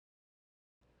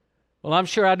Well, I'm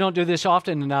sure I don't do this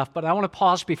often enough, but I want to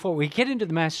pause before we get into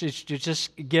the message to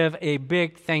just give a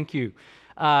big thank you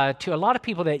to a lot of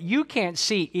people that you can't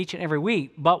see each and every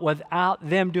week, but without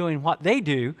them doing what they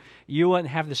do, you wouldn't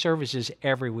have the services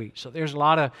every week. So there's a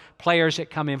lot of players that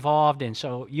come involved, and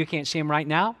so you can't see them right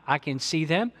now. I can see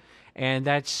them, and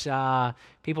that's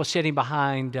people sitting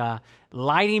behind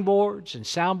lighting boards and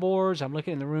soundboards. I'm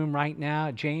looking in the room right now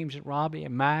at James and Robbie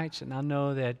and Max, and I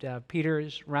know that Peter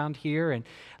is around here, and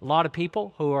a lot of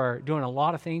people who are doing a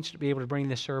lot of things to be able to bring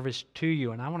this service to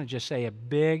you. And I want to just say a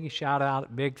big shout out,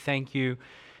 a big thank you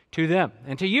to them.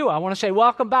 And to you, I want to say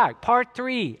welcome back. Part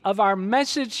 3 of our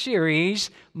message series,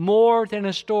 More Than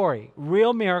a Story.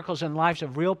 Real miracles in the lives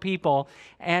of real people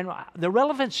and the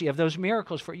relevancy of those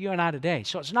miracles for you and I today.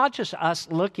 So it's not just us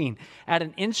looking at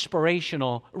an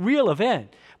inspirational, real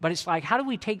event, but it's like, how do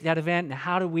we take that event and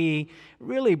how do we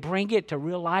really bring it to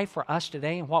real life for us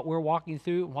today and what we're walking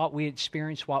through, what we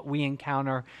experience, what we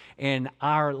encounter in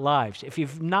our lives. If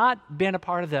you've not been a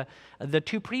part of the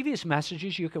 2 previous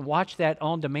messages, you can watch that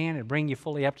on demand and bring you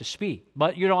fully up to speed.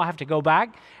 But you don't have to go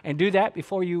back and do that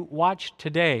before you watch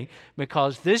today,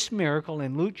 because this miracle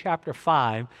in Luke chapter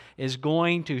 5 is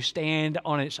going to stand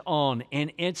on its own.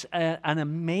 And it's an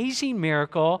amazing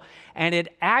miracle, and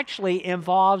it actually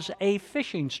involves a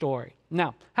fishing story.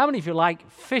 Now, how many of you like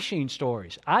fishing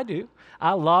stories? I do.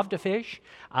 I love to fish.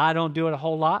 I don't do it a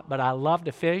whole lot, but I love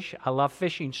to fish. I love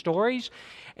fishing stories.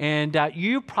 And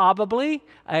you probably,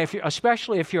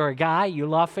 especially if you're a guy, you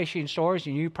love fishing stories,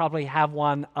 and you probably have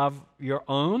one of your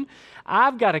own.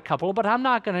 I've got a couple, but I'm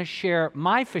not going to share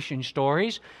my fishing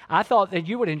stories. I thought that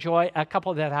you would enjoy a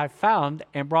couple that I found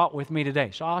and brought with me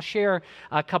today. So I'll share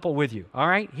a couple with you. All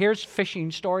right, here's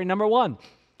fishing story number 1.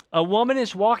 A woman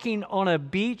is walking on a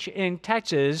beach in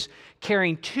Texas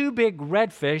carrying 2 big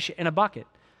redfish in a bucket.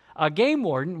 A game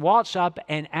warden walks up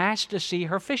and asks to see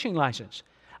her fishing license.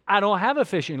 I don't have a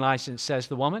fishing license, says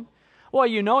the woman. Well,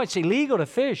 you know it's illegal to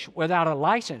fish without a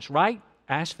license, right?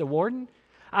 Asked the warden.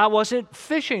 I wasn't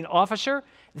fishing, officer.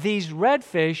 These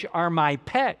redfish are my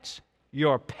pets.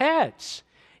 Your pets?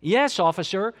 Yes,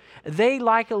 officer. They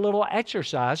like a little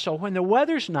exercise, so when the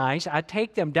weather's nice, I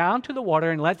take them down to the water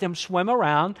and let them swim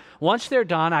around. Once they're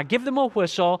done, I give them a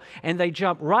whistle, and they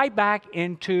jump right back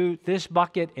into this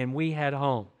bucket, and we head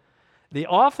home. The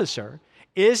officer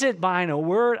isn't buying a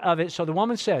word of it, so the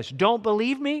woman says, don't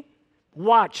believe me?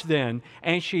 Watch then.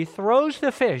 And she throws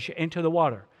the fish into the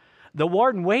water. The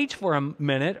warden waits for a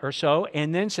minute or so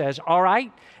and then says, all right,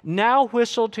 now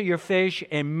whistle to your fish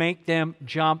and make them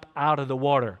jump out of the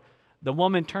water. The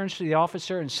woman turns to the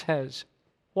officer and says,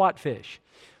 what fish?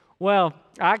 Well,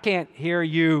 I can't hear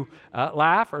you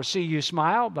laugh or see you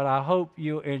smile, but I hope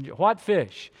you enjoy. What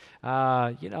fish?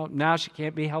 Now she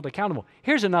can't be held accountable.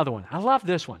 Here's another one. I love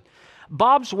this one.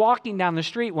 Bob's walking down the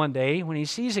street one day when he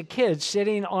sees a kid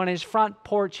sitting on his front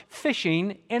porch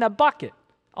fishing in a bucket.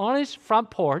 On his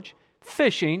front porch,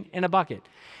 fishing in a bucket.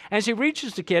 As he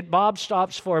reaches the kid, Bob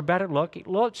stops for a better look. He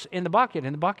looks in the bucket,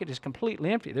 and the bucket is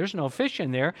completely empty. There's no fish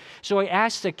in there. So he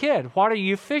asks the kid, what are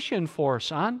you fishing for,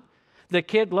 son? The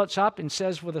kid looks up and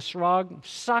says with a shrug,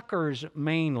 suckers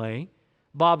mainly.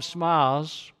 Bob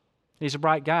smiles. He's a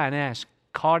bright guy and asks,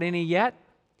 caught any yet?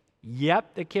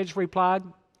 Yep, the kids replied.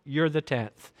 You're the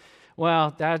 10th.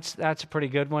 Well, that's a pretty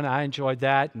good one. I enjoyed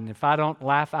that. And if I don't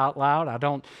laugh out loud, I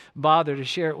don't bother to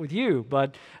share it with you.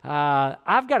 But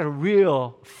I've got a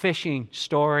real fishing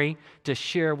story to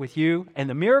share with you. And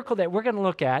the miracle that we're going to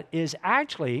look at is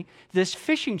actually this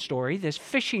fishing story, this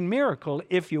fishing miracle,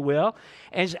 if you will,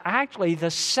 is actually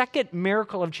the second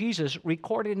miracle of Jesus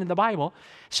recorded in the Bible.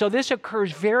 So this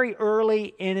occurs very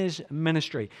early in his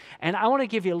ministry. And I want to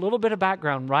give you a little bit of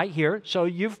background right here. So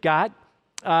you've got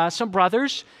some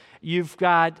brothers. You've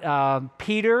got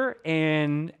Peter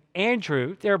and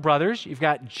Andrew, they're brothers. You've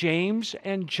got James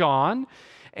and John,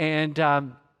 and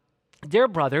they're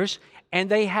brothers, and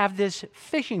they have this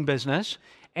fishing business,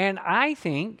 and I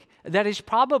think that is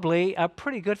probably a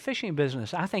pretty good fishing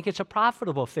business. I think it's a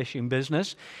profitable fishing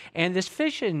business, and this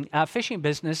fishing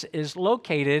business is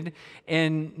located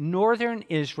in northern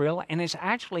Israel, and it's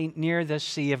actually near the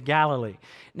Sea of Galilee.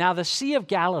 Now, the Sea of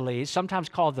Galilee is sometimes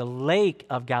called the Lake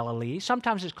of Galilee.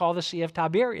 Sometimes it's called the Sea of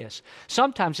Tiberias.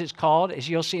 Sometimes it's called, as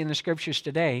you'll see in the scriptures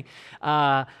today,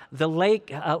 the Lake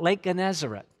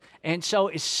Gennesaret. And so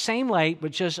it's the same lake,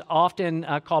 but just often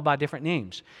called by different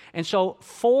names. And so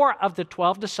 4 of the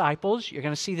 12 disciples, you're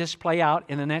going to see this play out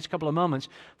in the next couple of moments,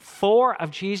 4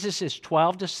 of Jesus'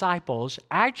 12 disciples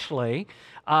actually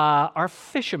are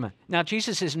fishermen. Now,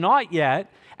 Jesus is not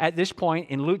yet, at this point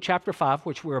in Luke chapter 5,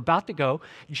 which we're about to go,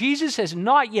 Jesus has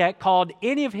not yet called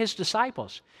any of his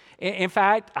disciples. In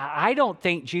fact, I don't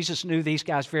think Jesus knew these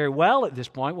guys very well at this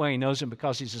point. Well, he knows them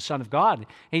because he's the Son of God.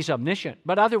 He's omniscient.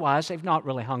 But otherwise, they've not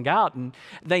really hung out. And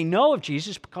they know of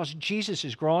Jesus because Jesus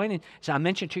is growing. And as I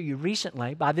mentioned to you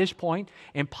recently, by this point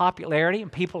in popularity,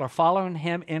 and people are following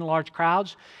him in large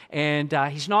crowds. And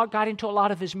he's not got into a lot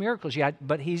of his miracles yet,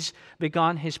 but he's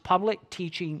begun his public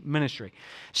teaching ministry.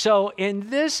 So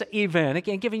in this event,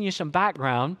 again, giving you some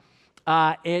background,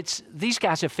 it's these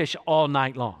guys have fished all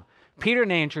night long. Peter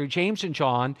and Andrew, James and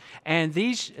John, and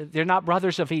they're not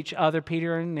brothers of each other.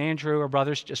 Peter and Andrew are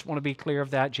brothers, just want to be clear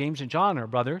of that. James and John are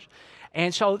brothers.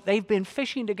 And so they've been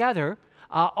fishing together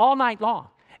all night long,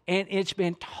 and it's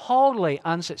been totally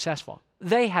unsuccessful.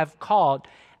 They have caught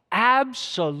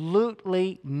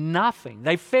absolutely nothing.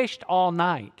 They fished all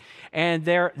night, and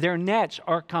their nets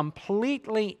are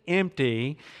completely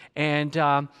empty. And,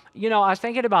 I was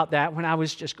thinking about that when I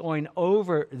was just going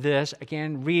over this,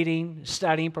 again, reading,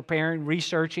 studying, preparing,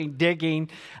 researching, digging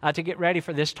to get ready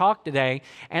for this talk today.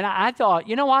 And I thought,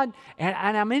 you know what?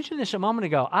 And I mentioned this a moment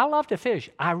ago. I love to fish.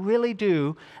 I really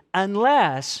do,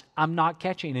 unless I'm not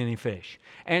catching any fish.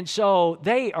 And so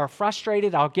they are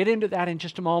frustrated. I'll get into that in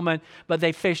just a moment. But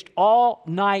they fished all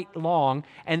night long,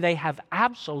 and they have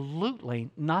absolutely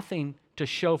nothing to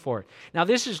show for it. Now,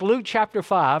 this is Luke chapter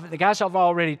 5. The guys have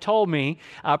already told me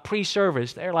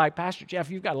pre-service. They're like, Pastor Jeff,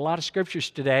 you've got a lot of scriptures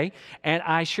today, and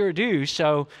I sure do.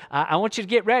 So I want you to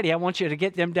get ready. I want you to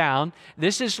get them down.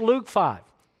 This is Luke 5.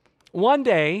 One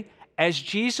day, as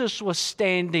Jesus was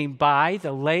standing by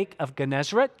the lake of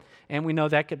Gennesaret, and we know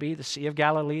that could be the Sea of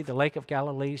Galilee, the Lake of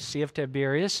Galilee, Sea of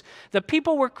Tiberias, the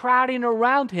people were crowding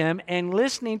around him and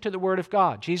listening to the word of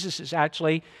God. Jesus is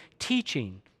actually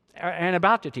teaching and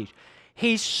about to teach.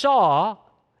 He saw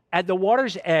at the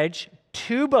water's edge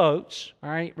 2 boats, all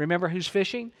right, remember who's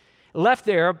fishing? Left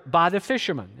there by the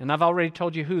fishermen. And I've already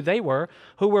told you who they were,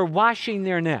 who were washing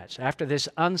their nets after this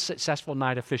unsuccessful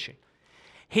night of fishing.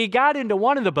 He got into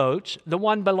one of the boats, the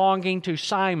one belonging to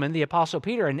Simon, the Apostle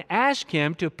Peter, and asked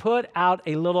him to put out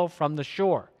a little from the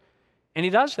shore. And he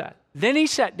does that. Then he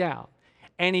sat down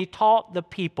and he taught the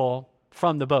people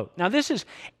from the boat. Now, this is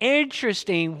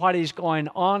interesting what is going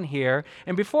on here.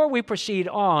 And before we proceed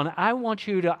on, I want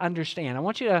you to understand, I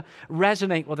want you to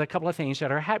resonate with a couple of things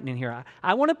that are happening here.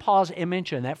 I want to pause and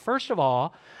mention that, first of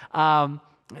all,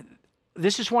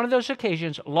 this is one of those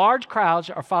occasions, large crowds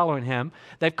are following him.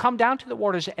 They've come down to the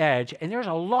water's edge, and there's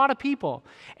a lot of people.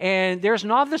 And there's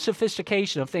not the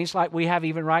sophistication of things like we have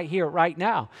even right here, right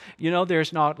now.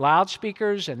 There's not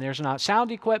loudspeakers, and there's not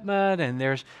sound equipment, and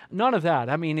there's none of that.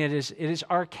 I mean, it is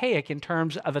archaic in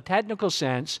terms of a technical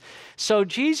sense. So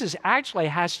Jesus actually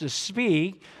has to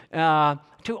speak to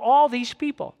all these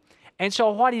people. And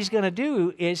so what he's going to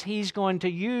do is he's going to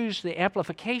use the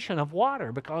amplification of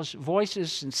water, because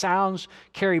voices and sounds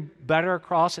carry better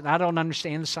across, and I don't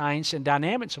understand the science and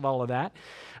dynamics of all of that,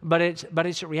 but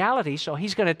it's a reality. So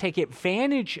he's going to take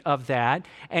advantage of that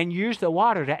and use the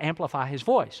water to amplify his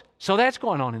voice. So that's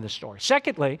going on in the story.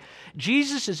 Secondly,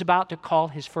 Jesus is about to call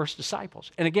his first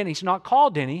disciples. And again, he's not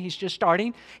called any. He's just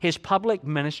starting his public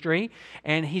ministry,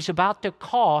 and he's about to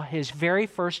call his very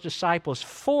first disciples,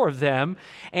 4 of them,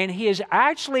 and he is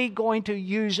actually going to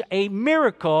use a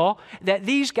miracle that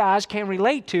these guys can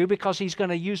relate to, because he's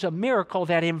going to use a miracle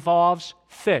that involves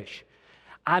fish.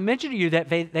 I mentioned to you that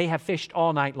they have fished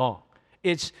all night long.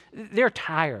 They're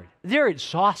tired. They're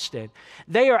exhausted.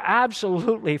 They are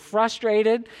absolutely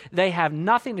frustrated. They have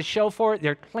nothing to show for it.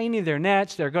 They're cleaning their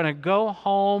nets. They're going to go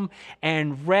home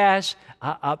and rest.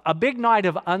 A big night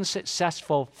of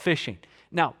unsuccessful fishing.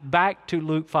 Now, back to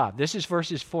Luke 5. This is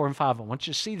verses 4 and 5. I want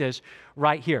you to see this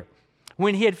right here.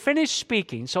 When he had finished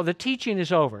speaking, so the teaching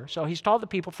is over. So he's taught the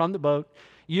people from the boat,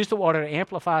 used the water to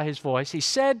amplify his voice. He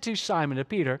said to Simon, to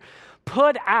Peter,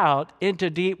 put out into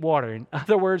deep water. In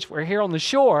other words, we're here on the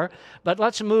shore, but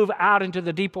let's move out into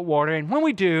the deeper water. And when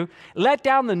we do, let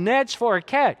down the nets for a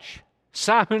catch.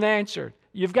 Simon answered,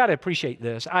 you've got to appreciate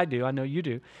this. I do. I know you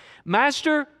do.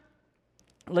 Master,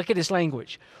 look at his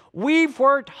language. We've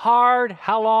worked hard.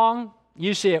 How long?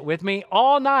 You see it with me.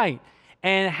 All night.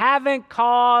 And haven't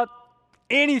caught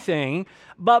anything,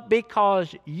 but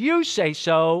because you say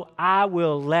so, I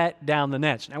will let down the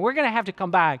nets. Now, we're going to have to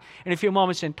come back in a few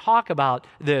moments and talk about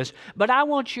this, but I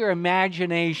want your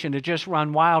imagination to just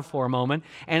run wild for a moment,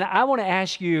 and I want to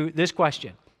ask you this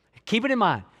question. Keep it in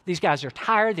mind. These guys are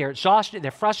tired, they're exhausted,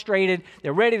 they're frustrated,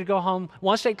 they're ready to go home.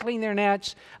 Once they clean their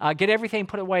nets, get everything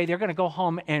put away, they're going to go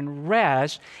home and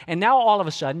rest. And now all of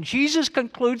a sudden, Jesus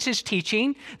concludes his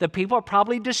teaching. The people are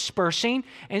probably dispersing.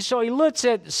 And so he looks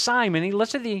at Simon, he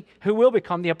looks at who will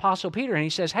become the Apostle Peter, and he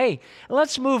says, hey,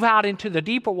 let's move out into the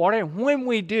deeper water. And when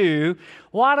we do,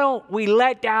 why don't we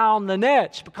let down the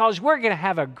nets? Because we're going to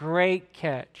have a great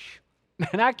catch.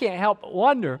 And I can't help but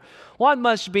wonder, what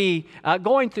must be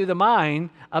going through the mind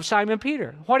of Simon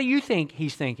Peter? What do you think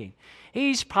he's thinking?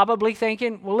 He's probably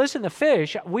thinking, well, listen, the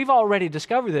fish, we've already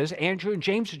discovered this. Andrew and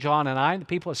James, John and I, and the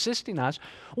people assisting us,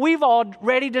 we've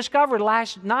already discovered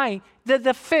last night that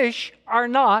the fish are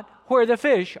not where the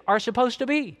fish are supposed to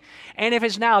be. And if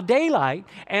it's now daylight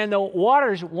and the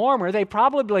water's warmer, they've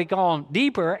probably gone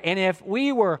deeper. And if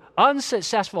we were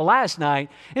unsuccessful last night,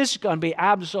 this is going to be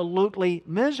absolutely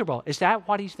miserable. Is that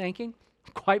what he's thinking?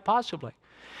 Quite possibly.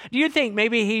 Do you think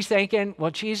maybe he's thinking,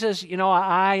 well, Jesus,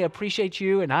 I appreciate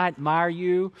you and I admire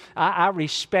you. I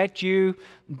respect you.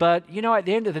 But, at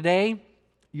the end of the day,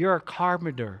 you're a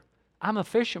carpenter. I'm a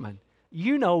fisherman.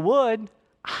 You know wood.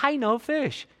 I know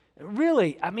fish.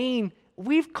 Really,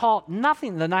 we've caught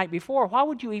nothing the night before. Why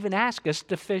would you even ask us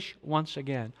to fish once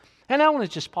again? And I want to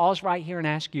just pause right here and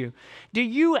ask you, do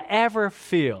you ever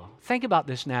feel, think about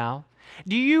this now,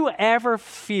 do you ever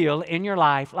feel in your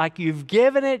life like you've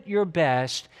given it your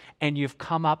best and you've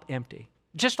come up empty?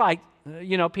 Just like,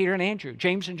 Peter and Andrew,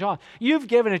 James and John. You've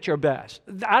given it your best.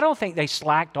 I don't think they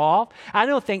slacked off. I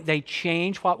don't think they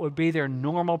changed what would be their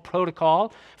normal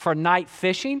protocol for night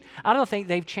fishing. I don't think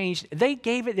they've changed. They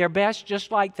gave it their best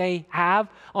just like they have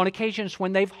on occasions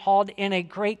when they've hauled in a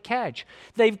great catch.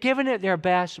 They've given it their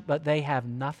best, but they have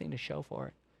nothing to show for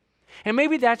it. And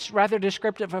maybe that's rather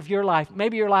descriptive of your life.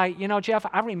 Maybe you're like, Jeff,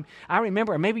 I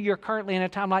remember, maybe you're currently in a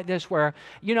time like this where,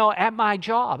 at my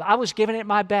job, I was giving it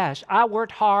my best. I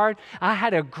worked hard. I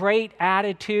had a great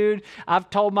attitude. I've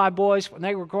told my boys when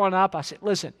they were growing up, I said,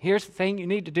 listen, here's the thing you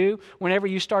need to do whenever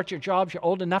you start your jobs, you're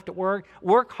old enough to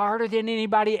work harder than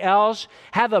anybody else,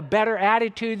 have a better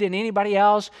attitude than anybody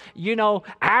else.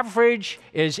 Average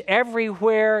is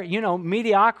everywhere.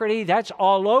 Mediocrity, that's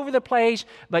all over the place.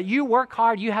 But you work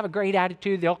hard, you have a great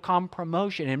attitude, there'll come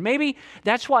promotion. And maybe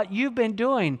that's what you've been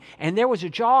doing. And there was a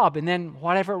job, and then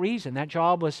whatever reason, that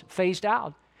job was phased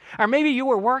out. Or maybe you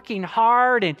were working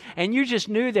hard and you just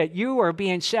knew that you were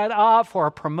being set up for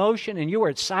a promotion and you were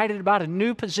excited about a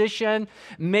new position,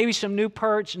 maybe some new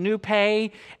perks, new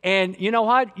pay. And you know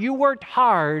what? You worked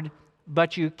hard,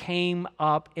 but you came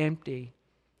up empty.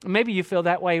 Maybe you feel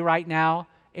that way right now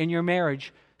in your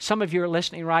marriage. Some of you are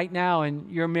listening right now and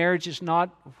your marriage is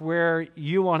not where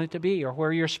you want it to be or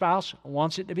where your spouse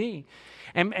wants it to be.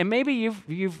 And maybe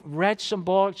you've read some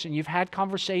books and you've had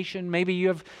conversation. Maybe you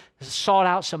have sought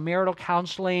out some marital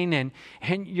counseling and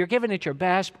you're giving it your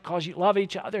best because you love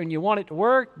each other and you want it to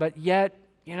work, but yet,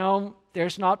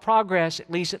 there's not progress, at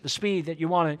least at the speed that you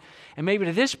want it. And maybe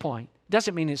to this point,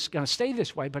 doesn't mean it's going to stay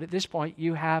this way, but at this point,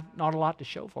 you have not a lot to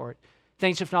show for it.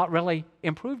 Things have not really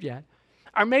improved yet.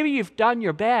 Or maybe you've done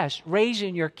your best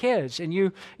raising your kids and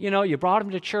you brought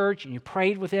them to church and you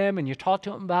prayed with them and you talked to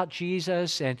them about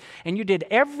Jesus and you did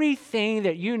everything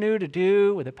that you knew to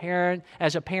do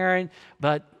as a parent,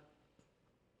 but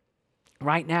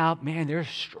right now, man, they're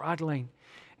struggling.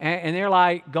 And they're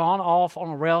like gone off on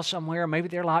a rail somewhere. Maybe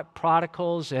they're like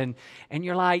prodigals and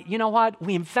you're like, you know what?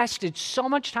 We invested so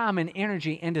much time and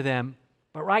energy into them.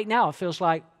 But right now, it feels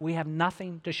like we have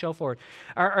nothing to show for it.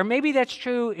 Or maybe that's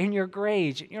true in your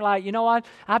grades. You're like, you know what?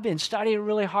 I've been studying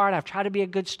really hard. I've tried to be a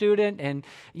good student. And,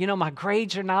 my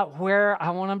grades are not where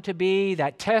I want them to be.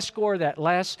 That test score, that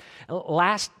last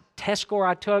test score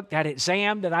I took, that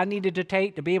exam that I needed to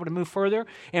take to be able to move further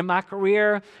in my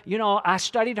career. I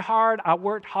studied hard. I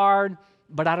worked hard.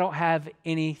 But I don't have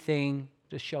anything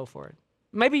to show for it.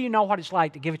 Maybe you know what it's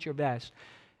like to give it your best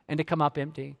and to come up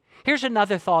empty. Here's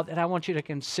another thought that I want you to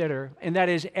consider, and that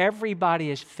is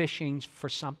everybody is fishing for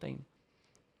something.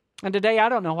 And today, I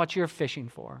don't know what you're fishing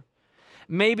for.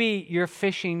 Maybe you're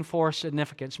fishing for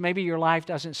significance. Maybe your life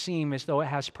doesn't seem as though it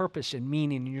has purpose and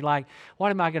meaning. And you're like, what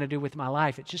am I going to do with my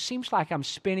life? It just seems like I'm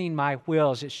spinning my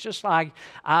wheels. It's just like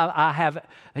I have,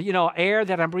 air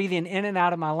that I'm breathing in and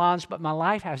out of my lungs, but my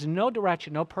life has no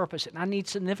direction, no purpose, and I need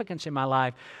significance in my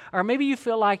life. Or maybe you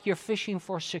feel like you're fishing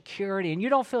for security, and you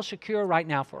don't feel secure right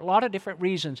now for a lot of different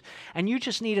reasons, and you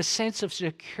just need a sense of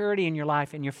security in your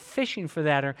life, and you're fishing for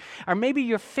that. Or maybe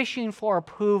you're fishing for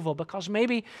approval because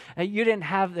maybe you didn't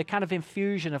have the kind of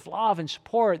infusion of love and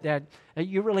support that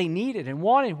you really needed and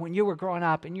wanted when you were growing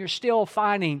up, and you're still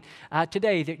finding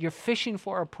today that you're fishing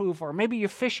for approval, or maybe you're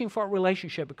fishing for a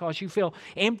relationship because you feel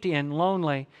empty and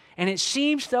lonely, and it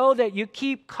seems though that you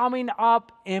keep coming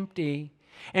up empty,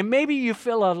 and maybe you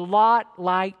feel a lot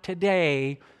like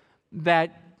today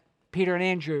that Peter and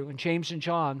Andrew and James and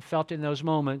John felt in those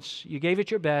moments. You gave it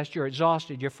your best, you're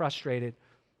exhausted, you're frustrated,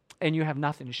 and you have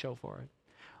nothing to show for it.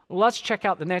 Well, let's check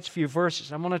out the next few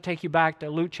verses. I'm going to take you back to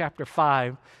Luke chapter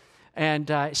 5, and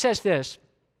it says this.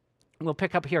 We'll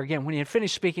pick up here again. When he had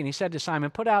finished speaking, he said to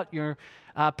Simon, put out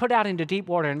into deep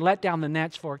water and let down the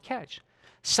nets for a catch.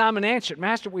 Simon answered,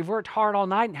 Master, we've worked hard all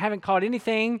night and haven't caught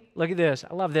anything. Look at this.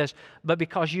 I love this. But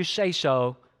because you say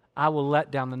so, I will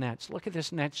let down the nets. Look at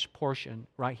this next portion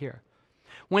right here.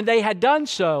 When they had done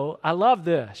so, I love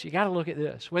this. You got to look at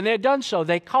this. When they had done so,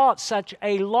 they caught such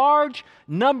a large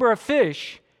number of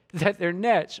fish that their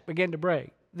nets began to break.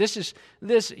 They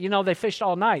fished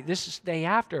all night. This is the day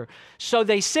after. So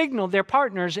they signaled their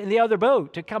partners in the other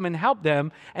boat to come and help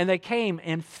them, and they came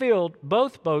and filled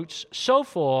both boats so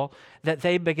full that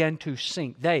they began to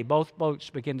sink. Both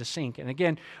boats began to sink. And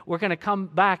again, we're going to come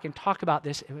back and talk about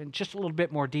this in just a little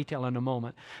bit more detail in a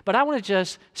moment. But I want to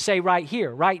just say right here,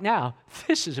 right now,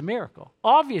 this is a miracle.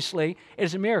 Obviously, it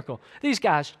is a miracle. These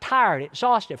guys, tired,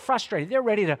 exhausted, frustrated, they're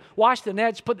ready to wash the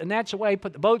nets, put the nets away,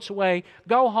 put the boats away,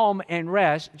 go home and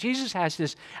rest. Jesus has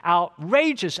this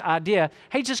outrageous idea.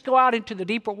 Hey, just go out into the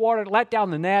deeper water, let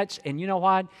down the nets, and you know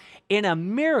what? In a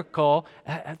miracle,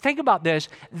 think about this,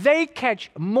 they catch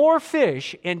more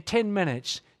fish in 10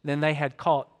 minutes than they had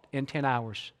caught in 10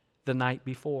 hours the night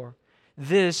before.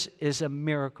 This is a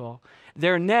miracle.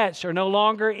 Their nets are no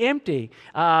longer empty.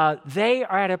 They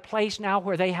are at a place now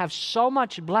where they have so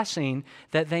much blessing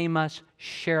that they must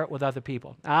share it with other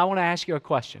people. Now, I want to ask you a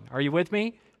question. Are you with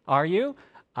me? Are you?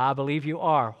 I believe you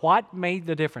are. What made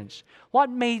the difference? What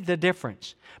made the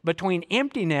difference between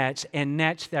empty nets and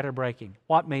nets that are breaking?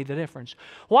 What made the difference?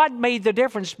 What made the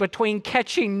difference between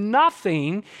catching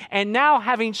nothing and now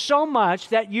having so much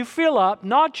that you fill up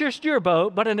not just your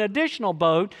boat, but an additional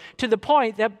boat to the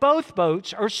point that both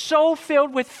boats are so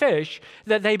filled with fish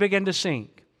that they begin to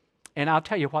sink? And I'll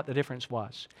tell you what the difference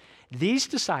was. These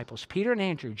disciples, Peter and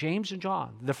Andrew, James and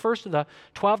John, the first of the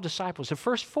 12 disciples, the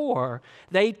first four,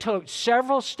 they took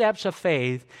several steps of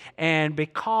faith, and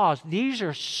because these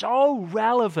are so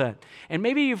relevant, and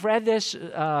maybe you've read this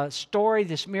story,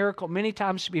 this miracle many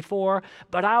times before,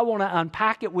 but I want to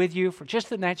unpack it with you for just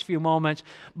the next few moments,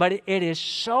 but it is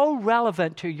so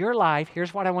relevant to your life.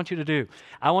 Here's what I want you to do.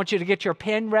 I want you to get your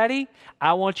pen ready.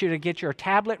 I want you to get your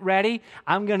tablet ready.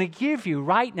 I'm going to give you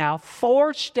right now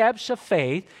 4 steps of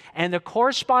faith and the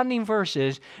corresponding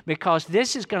verses, because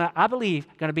this is going to, I believe,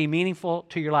 going to be meaningful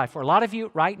to your life. For a lot of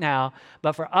you right now,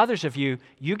 but for others of you,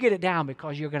 you get it down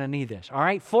because you're going to need this. All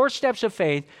right? 4 steps of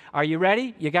faith. Are you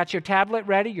ready? You got your tablet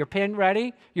ready, your pen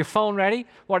ready, your phone ready,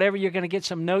 whatever you're going to get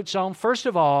some notes on. First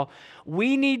of all,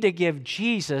 we need to give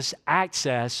Jesus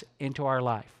access into our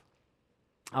life.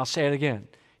 I'll say it again.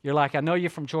 You're like, I know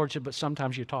you're from Georgia, but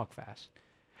sometimes you talk fast.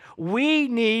 We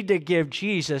need to give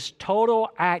Jesus total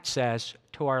access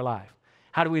to our life.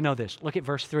 How do we know this? Look at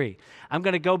verse 3. I'm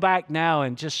going to go back now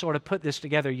and just sort of put this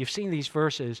together. You've seen these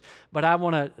verses, but I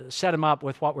want to set them up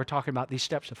with what we're talking about, these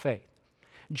steps of faith.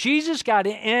 Jesus got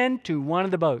into one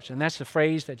of the boats, and that's the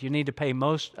phrase that you need to pay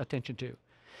most attention to.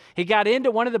 He got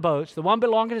into one of the boats, the one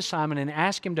belonging to Simon, and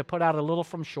asked him to put out a little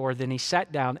from shore. Then he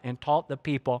sat down and taught the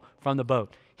people from the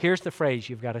boat. Here's the phrase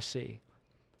you've got to see.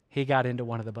 He got into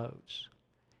one of the boats.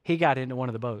 He got into one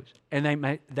of the boats,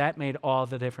 and that made all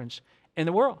the difference in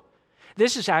the world.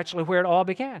 This is actually where it all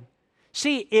began.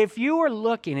 See, if you are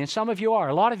looking, and some of you are,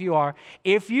 a lot of you are,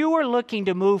 if you are looking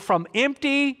to move from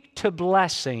empty to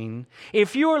blessing,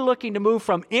 if you are looking to move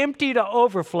from empty to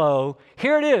overflow,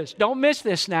 here it is. Don't miss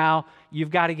this now.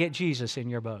 You've got to get Jesus in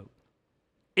your boat.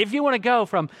 If you want to go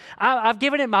from, I've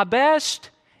given it my best,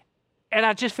 and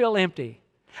I just feel empty.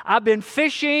 I've been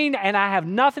fishing and I have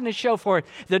nothing to show for it.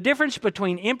 The difference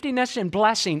between emptiness and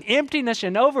blessing, emptiness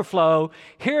and overflow,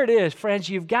 here it is, friends.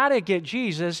 You've got to get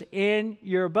Jesus in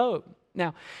your boat.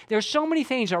 Now, there's so many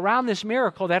things around this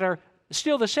miracle that are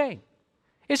still the same.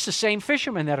 It's the same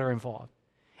fishermen that are involved.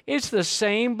 It's the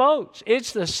same boats.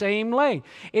 It's the same length.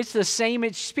 It's the same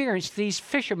experience these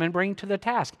fishermen bring to the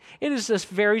task. It is this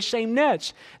very same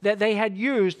nets that they had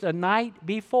used the night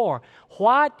before.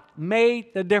 What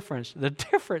made the difference? The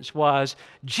difference was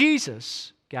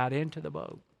Jesus got into the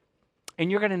boat.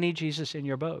 And you're going to need Jesus in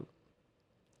your boat.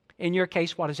 In your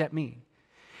case, what does that mean?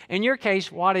 In your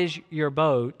case, what is your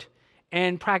boat?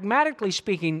 And pragmatically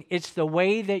speaking, it's the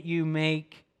way that you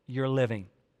make your living.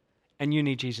 and you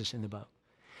need Jesus in the boat.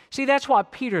 See, that's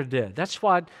what Peter did. That's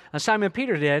what Simon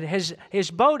Peter did.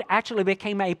 His boat actually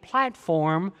became a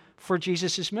platform for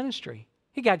Jesus' ministry.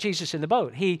 He got Jesus in the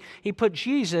boat. He put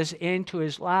Jesus into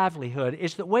his livelihood.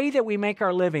 It's the way that we make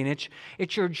our living.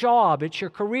 It's your job. It's your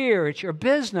career. It's your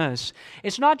business.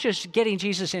 It's not just getting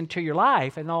Jesus into your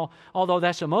life, and although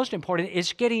that's the most important,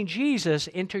 it's getting Jesus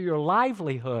into your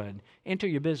livelihood, into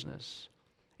your business.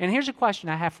 And here's a question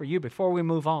I have for you before we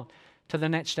move on to the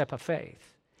next step of faith.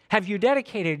 Have you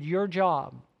dedicated your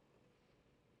job?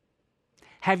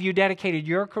 Have you dedicated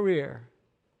your career?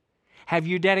 Have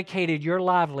you dedicated your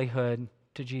livelihood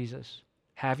to Jesus?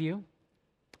 Have you?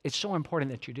 It's so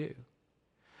important that you do.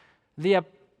 The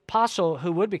apostle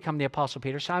who would become the Apostle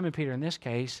Peter, Simon Peter in this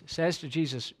case, says to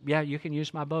Jesus, yeah, you can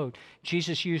use my boat.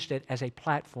 Jesus used it as a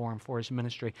platform for his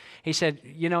ministry. He said,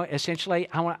 essentially,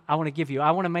 I want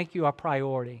to make you a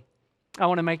priority. I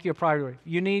want to make you a priority.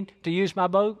 You need to use my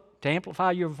boat to amplify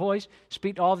your voice,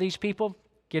 speak to all these people,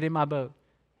 get in my boat.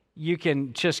 You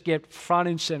can just get front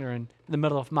and center in the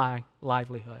middle of my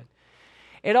livelihood.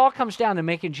 It all comes down to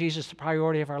making Jesus the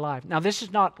priority of our life. Now, this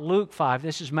is not Luke 5.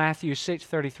 This is Matthew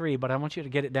 6:33, but I want you to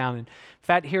get it down. In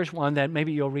fact, here's one that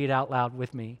maybe you'll read out loud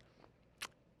with me.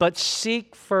 But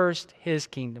seek first his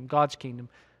kingdom, God's kingdom.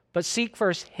 But seek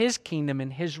first his kingdom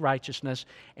and his righteousness,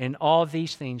 and all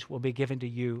these things will be given to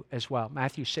you as well.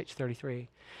 Matthew 6:33.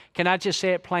 Can I just say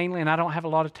it plainly? And I don't have a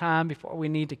lot of time before we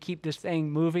need to keep this thing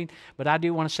moving, but I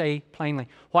do want to say plainly,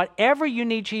 whatever you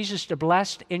need Jesus to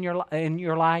bless in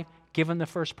your life, give him the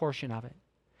first portion of it.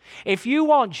 If you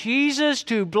want Jesus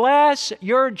to bless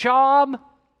your job,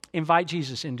 invite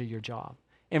Jesus into your job.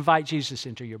 Invite Jesus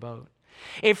into your boat.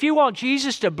 If you want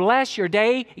Jesus to bless your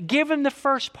day, give him the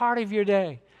first part of your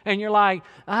day. And you're like,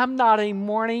 I'm not a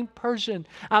morning person.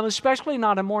 I'm especially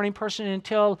not a morning person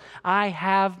until I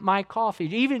have my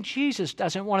coffee. Even Jesus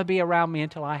doesn't want to be around me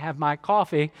until I have my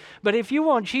coffee. But if you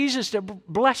want Jesus to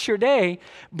bless your day,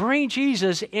 bring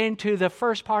Jesus into the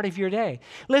first part of your day.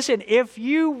 Listen, if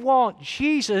you want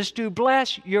Jesus to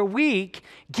bless your week,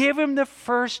 give him the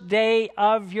first day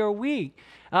of your week.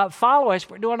 Follow us.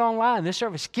 We're doing online this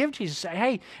service. Give Jesus. Say,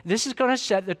 hey, this is going to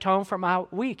set the tone for my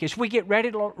week. As we get ready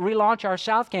to relaunch our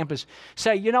South Campus,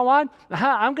 say, you know what?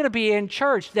 I'm going to be in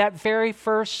church that very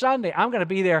first Sunday. I'm going to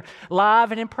be there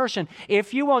live and in person.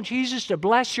 If you want Jesus to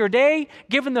bless your day,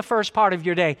 give him the first part of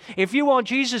your day. If you want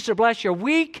Jesus to bless your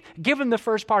week, give him the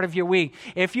first part of your week.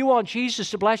 If you want Jesus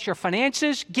to bless your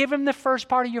finances, give him the first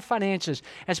part of your finances.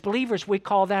 As believers, we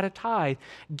call that a tithe.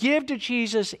 Give to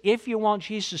Jesus if you want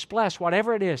Jesus blessed,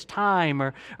 whatever it is, time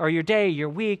or your day, your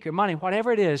week, your money,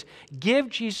 whatever it is, give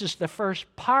Jesus the first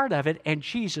part of it and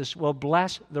Jesus will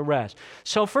bless the rest.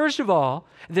 So first of all,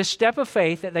 this step of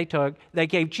faith that they took, they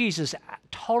gave Jesus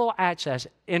total access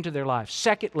into their life.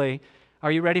 Secondly,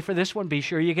 are you ready for this one? Be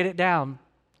sure you get it down.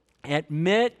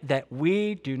 Admit that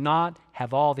we do not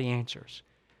have all the answers.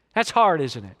 That's hard,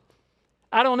 isn't it?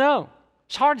 I don't know.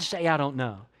 It's hard to say I don't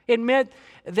know. Admit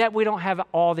that we don't have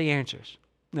all the answers.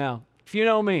 Now, if you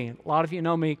know me, a lot of you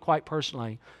know me quite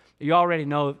personally, you already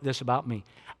know this about me.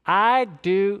 I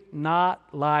do not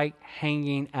like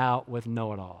hanging out with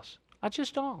know-it-alls. I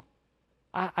just don't.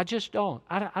 I just don't.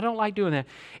 I don't like doing that.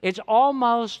 It's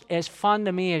almost as fun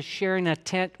to me as sharing a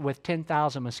tent with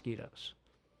 10,000 mosquitoes.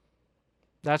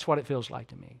 That's what it feels like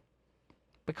to me.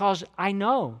 Because I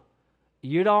know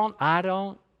you don't, I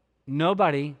don't,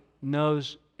 nobody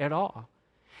knows it all.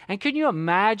 And can you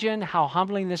imagine how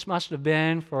humbling this must have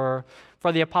been for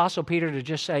the Apostle Peter to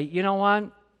just say, you know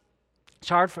what? It's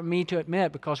hard for me to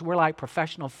admit because we're like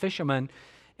professional fishermen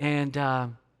and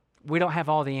we don't have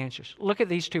all the answers. Look at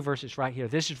these two verses right here.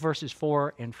 This is verses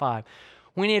 4 and 5.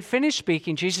 When he had finished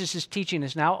speaking, Jesus' teaching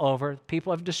is now over.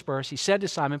 People have dispersed. He said to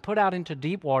Simon, put out into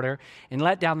deep water and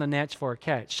let down the nets for a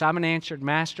catch. Simon answered,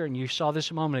 Master, and you saw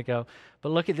this a moment ago, but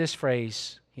look at this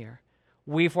phrase here.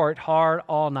 We've worked hard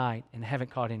all night and haven't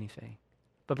caught anything.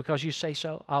 But because you say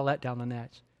so, I'll let down the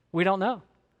nets. We don't know.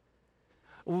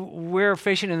 We're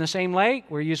fishing in the same lake.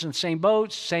 We're using the same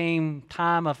boats, same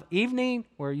time of evening.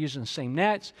 We're using the same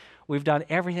nets. We've done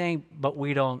everything, but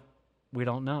we don't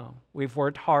know. We've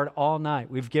worked hard all night.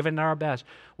 We've given our best.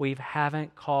 We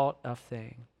haven't caught a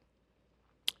thing.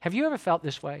 Have you ever felt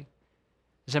this way?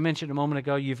 As I mentioned a moment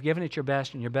ago, you've given it your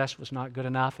best and your best was not good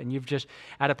enough, and you've just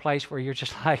at a place where you're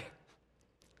just like,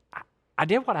 I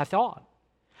did what I thought.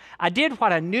 I did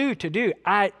what I knew to do.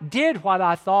 I did what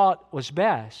I thought was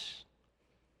best.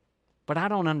 But I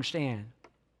don't understand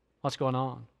what's going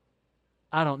on.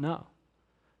 I don't know.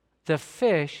 The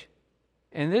fish,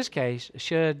 in this case,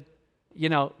 should,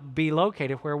 be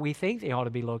located where we think they ought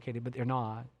to be located, but they're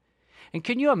not. And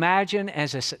can you imagine,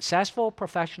 as a successful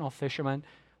professional fisherman,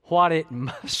 what it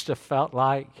must have felt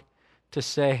like to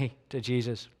say to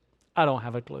Jesus, I don't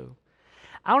have a clue.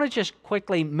 I want to just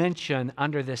quickly mention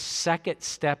under this second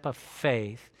step of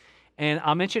faith, and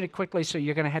I'll mention it quickly so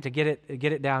you're going to have to get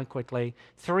it down quickly,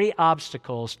 3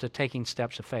 obstacles to taking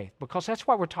steps of faith, because that's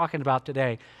what we're talking about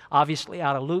today, obviously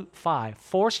out of Luke 5.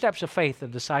 4 steps of faith the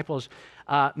disciples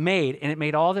made, and it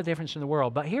made all the difference in the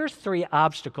world. But here's 3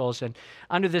 obstacles, and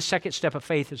under this second step of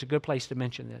faith is a good place to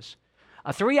mention this.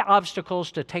 3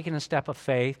 obstacles to taking a step of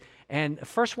faith, and the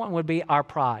first one would be our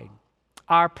pride.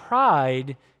 Our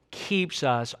pride keeps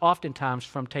us oftentimes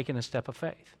from taking a step of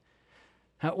faith.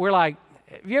 We're like,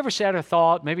 have you ever said or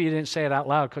thought, maybe you didn't say it out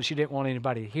loud because you didn't want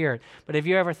anybody to hear it, but have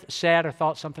you ever said or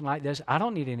thought something like this? I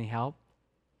don't need any help.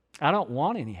 I don't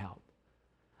want any help.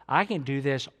 I can do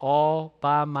this all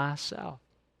by myself.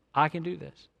 I can do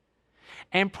this.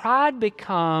 And pride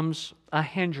becomes a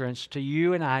hindrance to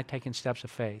you and I taking steps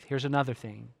of faith. Here's another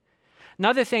thing.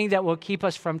 Another thing that will keep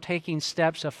us from taking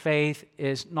steps of faith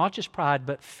is not just pride,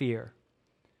 but fear.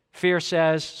 Fear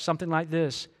says something like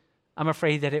this: I'm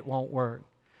afraid that it won't work.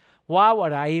 Why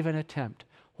would I even attempt?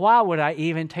 Why would I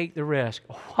even take the risk?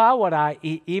 Why would I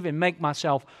even make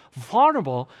myself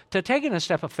vulnerable to taking a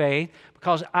step of faith?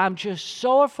 Because I'm just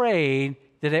so afraid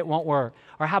that it won't work.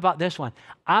 Or how about this one?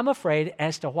 I'm afraid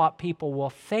as to what people will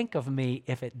think of me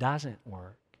if it doesn't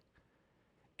work.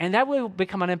 And that will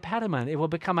become an impediment. It will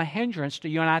become a hindrance to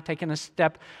you and I taking a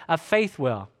step of faith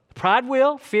will. Pride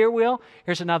will, fear will.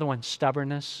 Here's another one,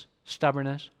 stubbornness.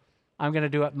 Stubbornness. I'm going to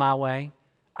do it my way.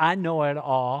 I know it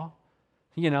all.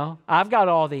 I've got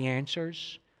all the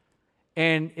answers.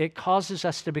 And it causes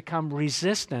us to become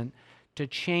resistant to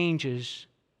changes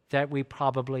that we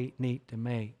probably need to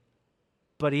make.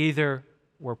 But either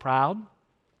we're proud,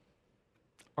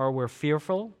 or we're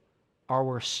fearful, or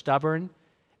we're stubborn.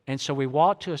 And so we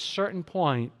walk to a certain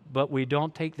point, but we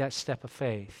don't take that step of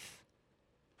faith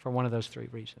for one of those 3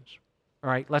 reasons. All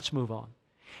right, let's move on.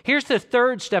 Here's the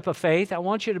third step of faith. I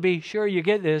want you to be sure you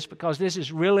get this because this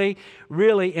is really,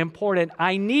 really important.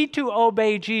 I need to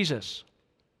obey Jesus.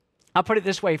 I'll put it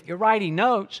this way. If you're writing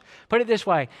notes, put it this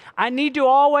way. I need to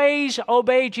always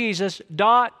obey Jesus, ...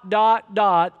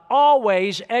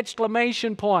 always, !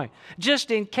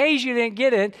 Just in case you didn't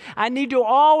get it, I need to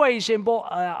always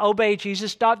obey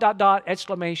Jesus, ...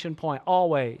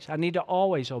 Always. I need to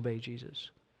always obey Jesus.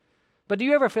 But do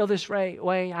you ever feel this way?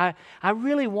 I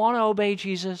really want to obey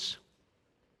Jesus,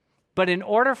 but in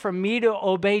order for me to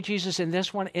obey Jesus in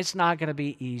this one, it's not going to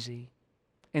be easy.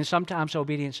 And sometimes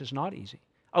obedience is not easy.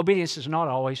 Obedience is not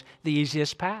always the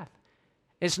easiest path.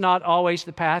 It's not always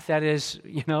the path that is,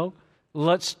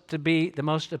 looks to be the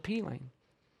most appealing.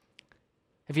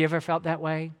 Have you ever felt that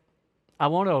way? I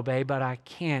want to obey, but I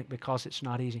can't because it's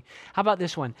not easy. How about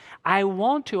this one? I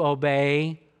want to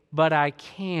obey, but I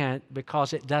can't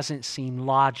because it doesn't seem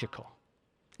logical.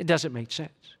 It doesn't make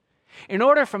sense. In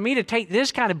order for me to take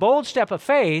this kind of bold step of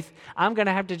faith, I'm going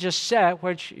to have to just set,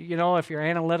 which, if you're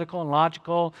analytical and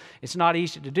logical, it's not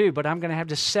easy to do, but I'm going to have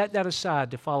to set that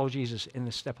aside to follow Jesus in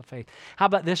this step of faith. How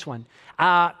about this one?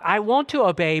 I want to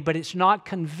obey, but it's not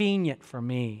convenient for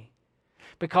me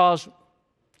because,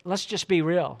 let's just be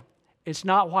real, it's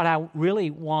not what I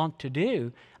really want to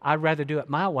do. I'd rather do it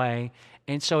my way,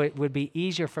 and so it would be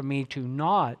easier for me to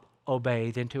not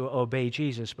obey than to obey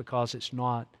Jesus because it's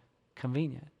not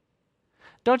convenient.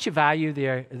 Don't you value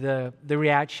the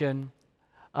reaction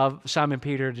of Simon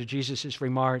Peter to Jesus'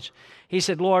 remarks? He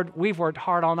said, Lord, we've worked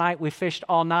hard all night. We fished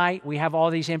all night. We have all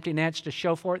these empty nets to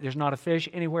show for it. There's not a fish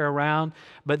anywhere around.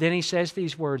 But then he says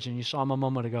these words, and you saw them a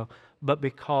moment ago, but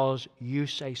because you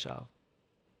say so.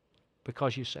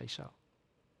 Because you say so.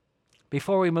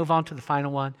 Before we move on to the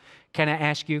final one, can I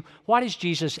ask you, what is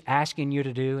Jesus asking you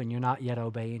to do and you're not yet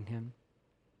obeying him?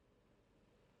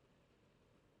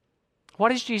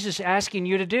 What is Jesus asking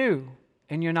you to do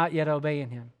and you're not yet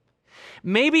obeying him?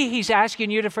 Maybe he's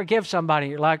asking you to forgive somebody.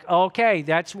 You're like, okay,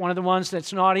 that's one of the ones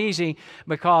that's not easy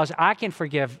because I can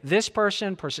forgive this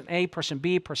person, person A, person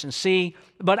B, person C,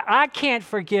 but I can't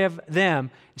forgive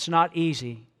them. It's not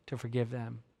easy to forgive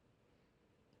them.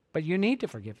 But you need to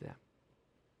forgive them.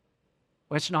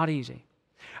 Well, it's not easy.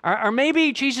 Or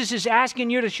maybe Jesus is asking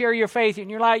you to share your faith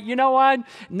and you're like, you know what?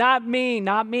 Not me.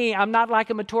 I'm not like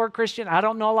a mature Christian. I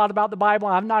don't know a lot about the Bible.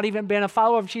 I've not even been a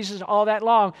follower of Jesus all that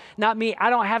long. Not me. I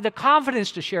don't have the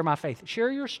confidence to share my faith.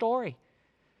 Share your story.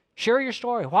 Share your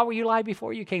story. What were you like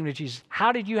before you came to Jesus?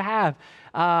 How did you have,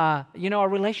 a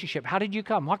relationship? How did you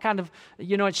come? What kind of,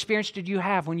 experience did you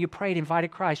have when you prayed,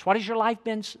 invited Christ? What has your life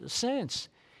been since?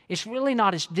 It's really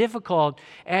not as difficult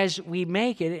as we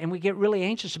make it, and we get really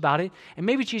anxious about it. And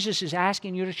maybe Jesus is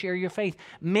asking you to share your faith.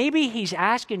 Maybe he's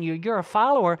asking you, you're a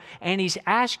follower, and he's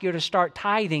asked you to start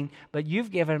tithing, but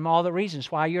you've given him all the reasons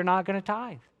why you're not going to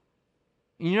tithe.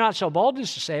 And you're not so bold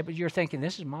as to say it, but you're thinking,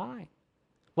 this is mine.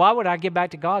 Why would I give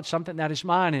back to God something that is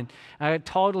mine? And I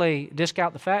totally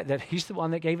discount the fact that he's the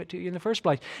one that gave it to you in the first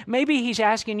place. Maybe he's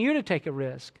asking you to take a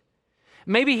risk.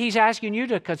 Maybe he's asking you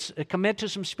to commit to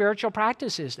some spiritual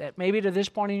practices that maybe to this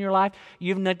point in your life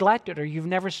you've neglected or you've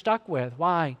never stuck with.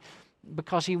 Why?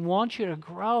 Because he wants you to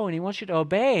grow and he wants you to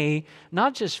obey,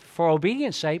 not just for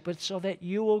obedience sake, but so that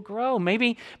you will grow.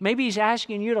 Maybe he's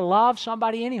asking you to love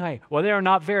somebody anyway. Well, they're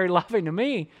not very loving to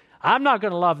me. I'm not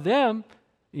going to love them.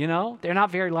 They're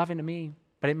not very loving to me.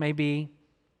 But it may be,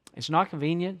 it's not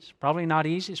convenient. It's probably not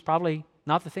easy. It's probably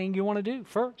not the thing you want to do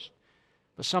first.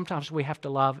 But sometimes we have to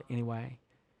love anyway.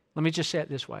 Let me just say it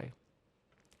this way.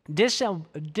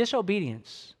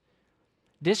 Disobedience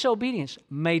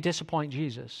may disappoint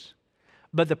Jesus,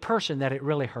 but the person that it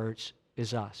really hurts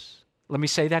is us. Let me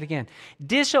say that again.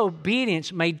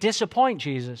 Disobedience may disappoint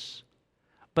Jesus,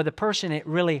 but the person it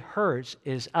really hurts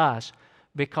is us,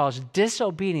 because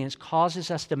disobedience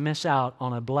causes us to miss out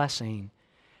on a blessing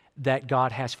that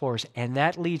God has for us. And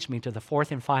that leads me to the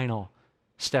fourth and final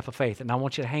step of faith. And I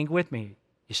want you to hang with me.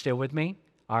 You still with me?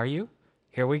 Are you?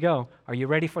 Here we go. Are you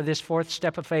ready for this fourth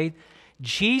step of faith?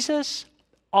 Jesus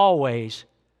always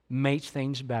makes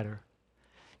things better.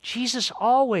 Jesus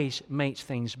always makes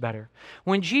things better.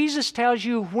 When Jesus tells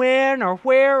you when or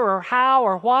where or how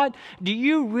or what, do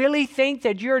you really think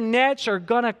that your nets are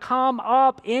going to come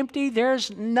up empty?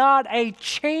 There's not a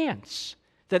chance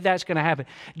that that's going to happen.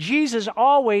 Jesus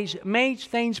always makes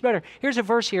things better. Here's a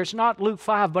verse here. It's not Luke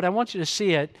 5, but I want you to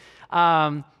see it.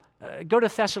 Go to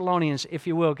Thessalonians, if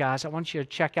you will, guys. I want you to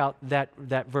check out that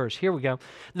verse. Here we go.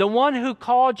 The one who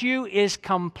called you is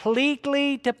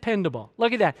completely dependable.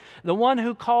 Look at that. The one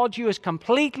who called you is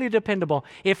completely dependable.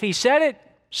 If he said it,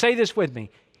 say this with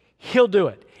me. He'll do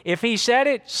it. If he said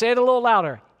it, say it a little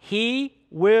louder. He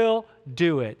will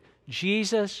do it.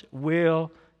 Jesus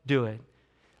will do it.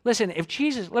 Listen,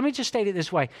 let me just state it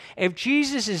this way. If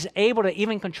Jesus is able to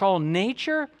even control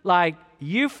nature, like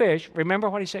you fish, remember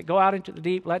what he said, go out into the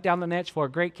deep, let down the nets for a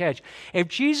great catch. If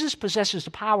Jesus possesses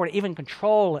the power to even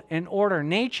control and order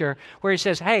nature, where he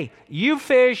says, hey, you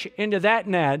fish into that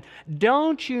net,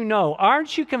 don't you know,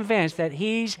 aren't you convinced that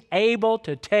he's able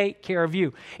to take care of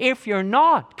you? If you're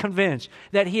not convinced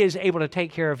that he is able to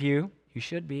take care of you, you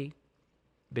should be,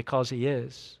 because he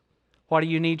is. What do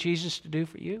you need Jesus to do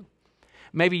for you?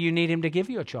 Maybe you need him to give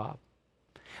you a job.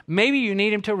 Maybe you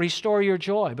need him to restore your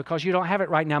joy because you don't have it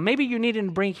right now. Maybe you need him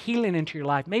to bring healing into your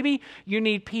life. Maybe you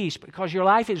need peace because your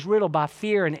life is riddled by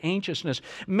fear and anxiousness.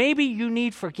 Maybe you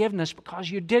need forgiveness because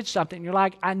you did something. You're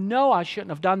like, I know I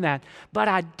shouldn't have done that, but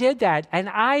I did that, and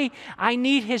I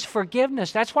need his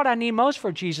forgiveness. That's what I need most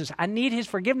for Jesus. I need his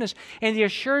forgiveness and the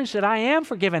assurance that I am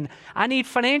forgiven. I need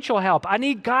financial help. I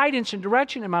need guidance and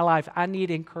direction in my life. I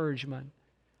need encouragement.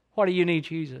 What do you need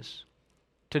Jesus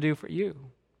to do for you?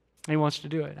 He wants to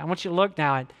do it. I want you to look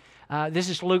now at, this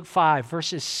is Luke 5,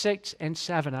 verses 6 and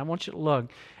 7. I want you to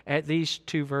look at these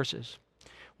two verses.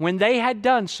 When they had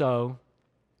done so,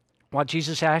 what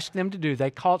Jesus asked them to do,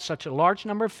 they caught such a large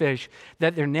number of fish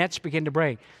that their nets began to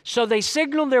break. So they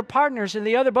signaled their partners in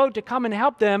the other boat to come and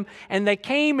help them, and they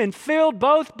came and filled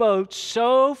both boats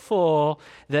so full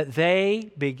that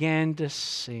they began to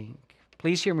sink.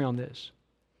 Please hear me on this.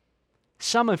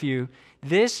 Some of you,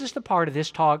 this is the part of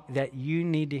this talk that you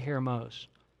need to hear most.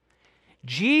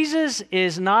 Jesus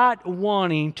is not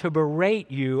wanting to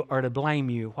berate you or to blame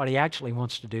you. What he actually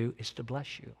wants to do is to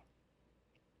bless you.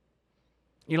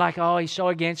 You're like, oh, he's so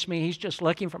against me. He's just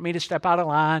looking for me to step out of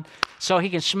line so he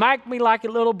can smack me like a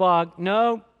little bug.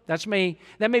 No, that's me.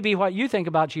 That may be what you think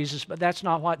about Jesus, but that's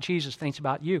not what Jesus thinks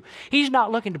about you. He's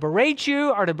not looking to berate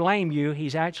you or to blame you.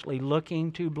 He's actually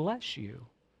looking to bless you.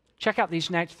 Check out these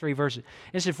next three verses.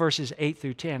 This is verses 8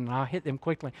 through 10, and I'll hit them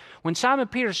quickly. When Simon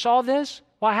Peter saw this,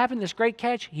 what happened, this great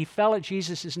catch? He fell at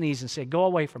Jesus' knees and said, go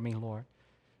away from me, Lord.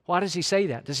 Why does he say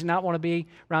that? Does he not want to be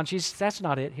around Jesus? That's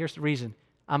not it. Here's the reason.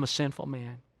 I'm a sinful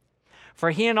man.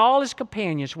 For he and all his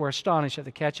companions were astonished at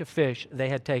the catch of fish they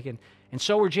had taken. And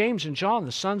so were James and John,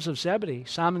 the sons of Zebedee,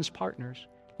 Simon's partners.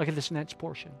 Look at this next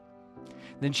portion.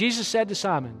 Then Jesus said to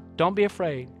Simon, don't be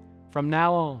afraid. From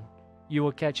now on, you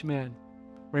will catch men.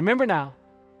 Remember now,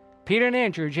 Peter and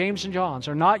Andrew, James and John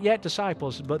are not yet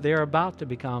disciples, but they're about to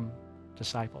become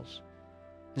disciples.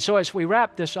 And so as we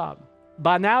wrap this up,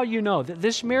 by now you know that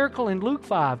this miracle in Luke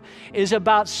 5 is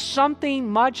about something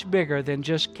much bigger than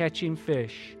just catching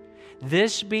fish.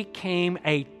 This became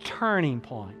a turning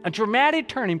point, a dramatic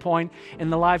turning point in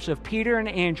the lives of Peter and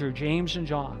Andrew, James and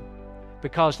John,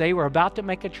 because they were about to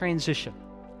make a transition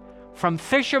from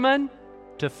fishermen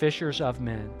to fishers of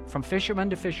men. From fishermen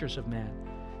to fishers of men.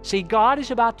 See, God is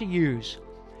about to use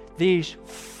these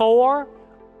 4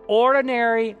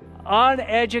 ordinary,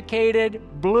 uneducated,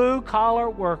 blue-collar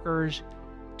workers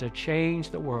to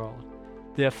change the world.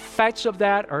 The effects of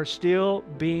that are still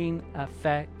being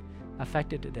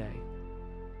affected today.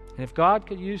 And if God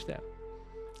could use them,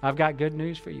 I've got good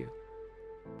news for you.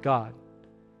 God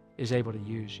is able to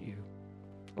use you.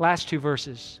 Last 2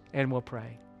 verses, and we'll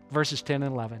pray. Verses 10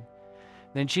 and 11.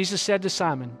 Then Jesus said to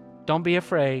Simon, "Don't be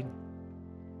afraid.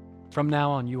 From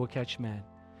now on, you will catch men."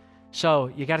 So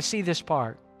you got to see this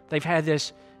part. They've had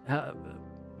this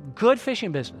good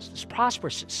fishing business, this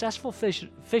prosperous, successful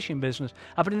fishing business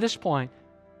up until this point.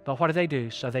 But what did they do?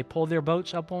 So they pulled their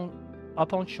boats up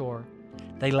on shore.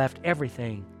 They left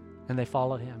everything and they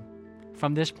followed him.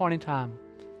 From this point in time,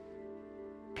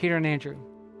 Peter and Andrew,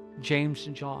 James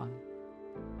and John,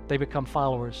 they become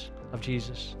followers of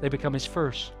Jesus. They become his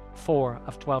first 4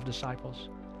 of 12 disciples.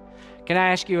 Can I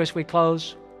ask you as we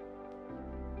close,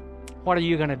 what are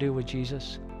you going to do with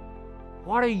Jesus?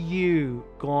 What are you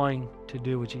going to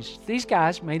do with Jesus? These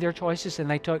guys made their choices and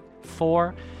they took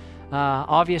 4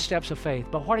 obvious steps of faith.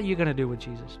 But what are you going to do with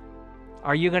Jesus?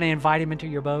 Are you going to invite him into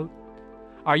your boat?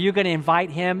 Are you going to invite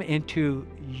him into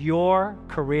your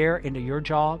career, into your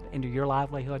job, into your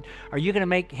livelihood? Are you going to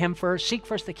make him first? Seek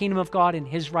first the kingdom of God and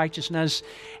his righteousness,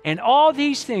 and all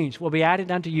these things will be added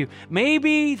unto you.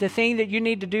 Maybe the thing that you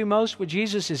need to do most with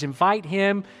Jesus is invite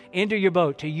him into your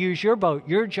boat, to use your boat,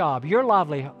 your job, your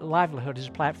livelihood as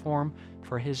a platform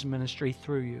for his ministry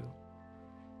through you.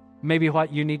 Maybe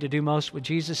what you need to do most with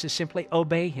Jesus is simply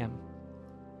obey him.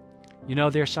 You know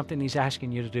there's something he's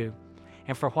asking you to do.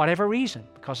 And for whatever reason,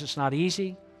 because it's not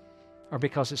easy or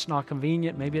because it's not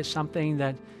convenient, maybe it's something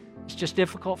that it's just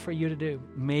difficult for you to do.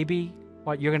 Maybe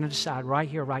what you're going to decide right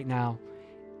here, right now,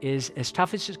 is as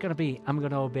tough as it's going to be, I'm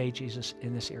going to obey Jesus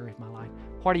in this area of my life.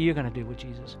 What are you going to do with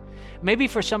Jesus? Maybe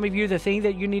for some of you, the thing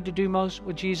that you need to do most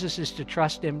with Jesus is to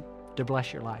trust him to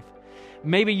bless your life.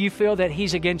 Maybe you feel that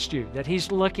he's against you, that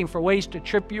he's looking for ways to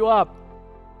trip you up,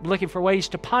 looking for ways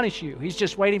to punish you. He's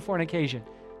just waiting for an occasion.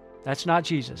 That's not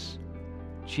Jesus.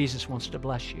 Jesus wants to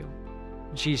bless you.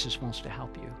 Jesus wants to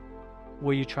help you.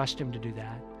 Will you trust him to do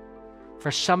that?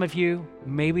 For some of you,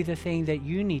 maybe the thing that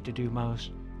you need to do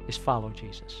most is follow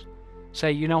Jesus.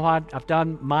 Say, you know what? I've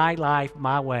done my life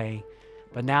my way,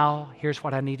 but now here's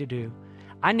what I need to do.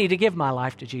 I need to give my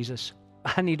life to Jesus.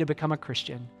 I need to become a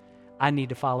Christian. I need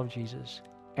to follow Jesus.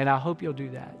 And I hope you'll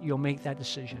do that. You'll make that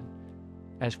decision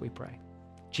as we pray.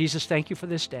 Jesus, thank you for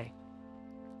this day.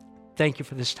 Thank you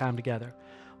for this time together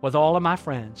with all of my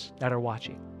friends that are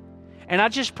watching. And I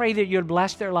just pray that you'd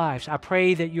bless their lives. I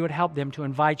pray that you would help them to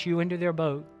invite you into their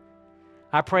boat.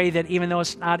 I pray that even though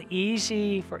it's not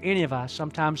easy for any of us,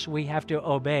 sometimes we have to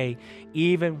obey,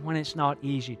 even when it's not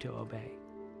easy to obey.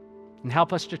 And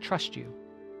help us to trust you.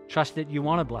 Trust that you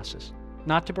want to bless us,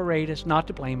 not to berate us, not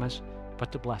to blame us,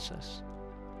 but to bless us.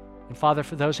 And Father,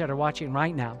 for those that are watching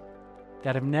right now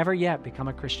that have never yet become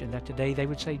a Christian, that today they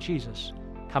would say, Jesus,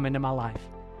 come into my life.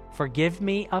 Forgive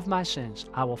me of my sins.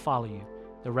 I will follow you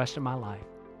the rest of my life.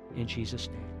 In Jesus'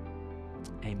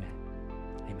 name, amen.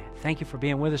 Amen. Thank you for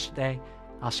being with us today.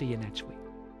 I'll see you next week.